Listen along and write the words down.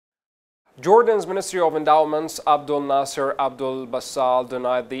Jordan's Ministry of Endowments, Abdel Nasser Abu Al-Basal,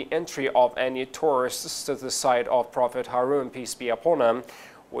 denied the entry of any tourists to the site of Prophet Harun, peace be upon him,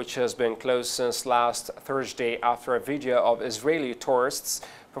 which has been closed since last Thursday after a video of Israeli tourists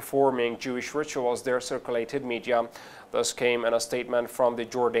performing Jewish rituals there circulated media. This came in a statement from the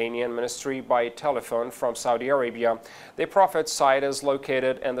Jordanian Ministry by telephone from Saudi Arabia. The Prophet site is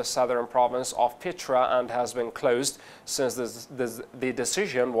located in the southern province of Petra and has been closed since the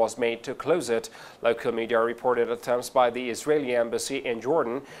decision was made to close it. Local media reported attempts by the Israeli embassy in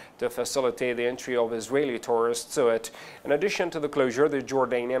Jordan to facilitate the entry of Israeli tourists to it. In addition to the closure, the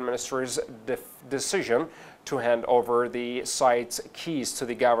Jordanian minister's decision to hand over the site's keys to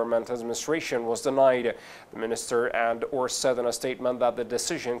the government administration was denied. The minister said in a statement that the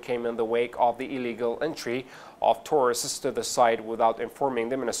decision came in the wake of the illegal entry of tourists to the site without informing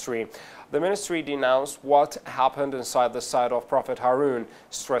the ministry. The ministry denounced what happened inside the site of Prophet Harun,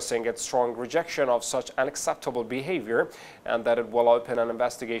 stressing its strong rejection of such unacceptable behavior and that it will open an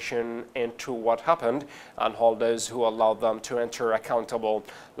investigation into what happened and hold those who allowed them to enter accountable.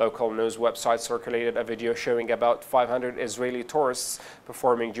 Local news websites circulated a video showing about 500 Israeli tourists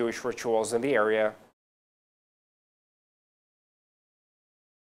performing Jewish rituals in the area.